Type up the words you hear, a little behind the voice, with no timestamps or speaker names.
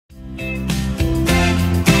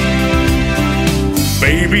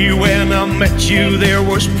met you, there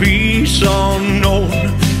was peace unknown.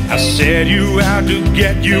 I set you out to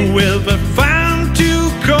get you with a fine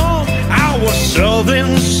tooth comb. I was so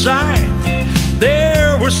inside,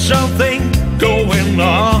 there was something going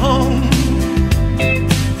on.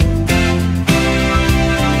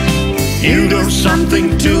 You do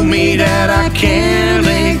something to me that I can't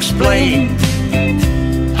explain.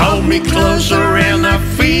 Hold me closer and I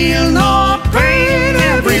feel no pain.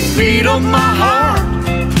 Every beat of my heart,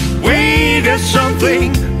 we got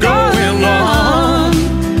something going on.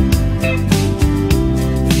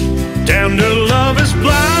 Tender love is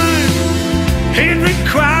blind, it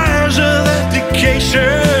requires a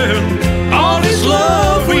dedication. All this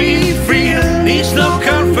love we feel needs no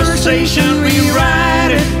conversation. We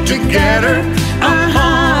ride it together,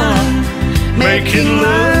 making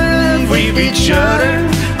love with each other.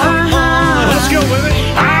 Let's go with it.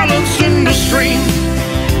 Islands in the stream,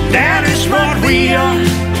 that is what we are.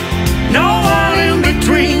 No one in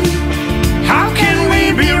between. How can we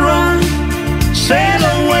be wrong? Sail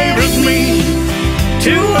away with me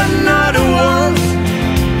to another world,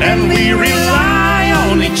 and we rely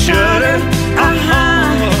on each other.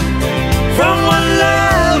 From one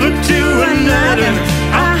lover to another.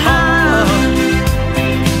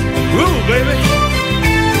 Ooh, baby.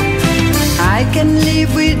 I can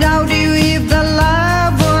live without you if the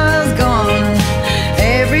love was gone.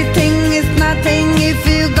 Everything is nothing if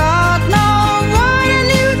you got no one, and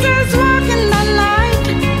you just walking the night,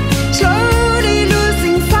 slowly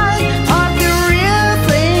losing sight of the real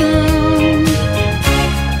thing.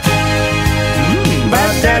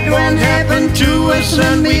 But that won't happen to us,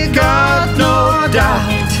 and we got no doubt.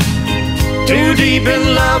 Too deep in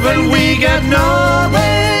love and we got no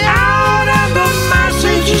way out, and the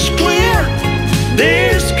message is clear.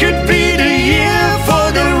 This could be the year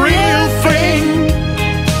for the real thing.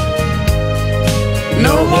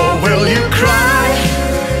 No more will you cry,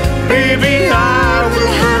 baby, I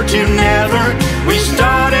will hurt you never. We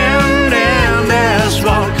start and end as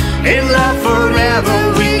one. In love forever,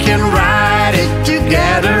 we can ride it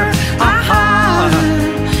together.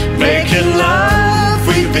 Making love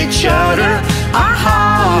with each other.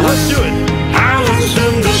 Let's do it. Islands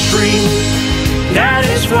in the stream, that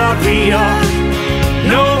is what we are.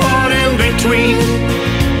 No one in between.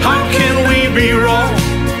 How can we be wrong?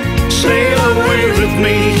 Sail away with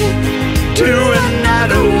me to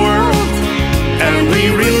another world, and we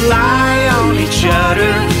rely on each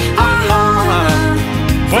other.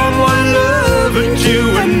 From one lover to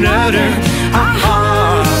another.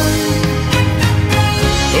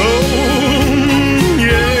 Oh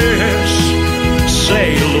yes,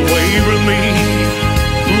 sail away with me.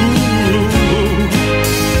 Ooh.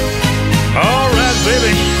 All right,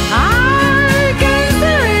 baby. I can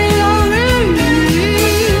sail away with me.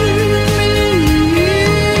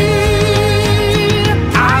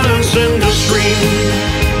 Islands in the stream,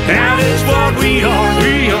 that is what we are.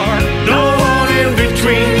 We are.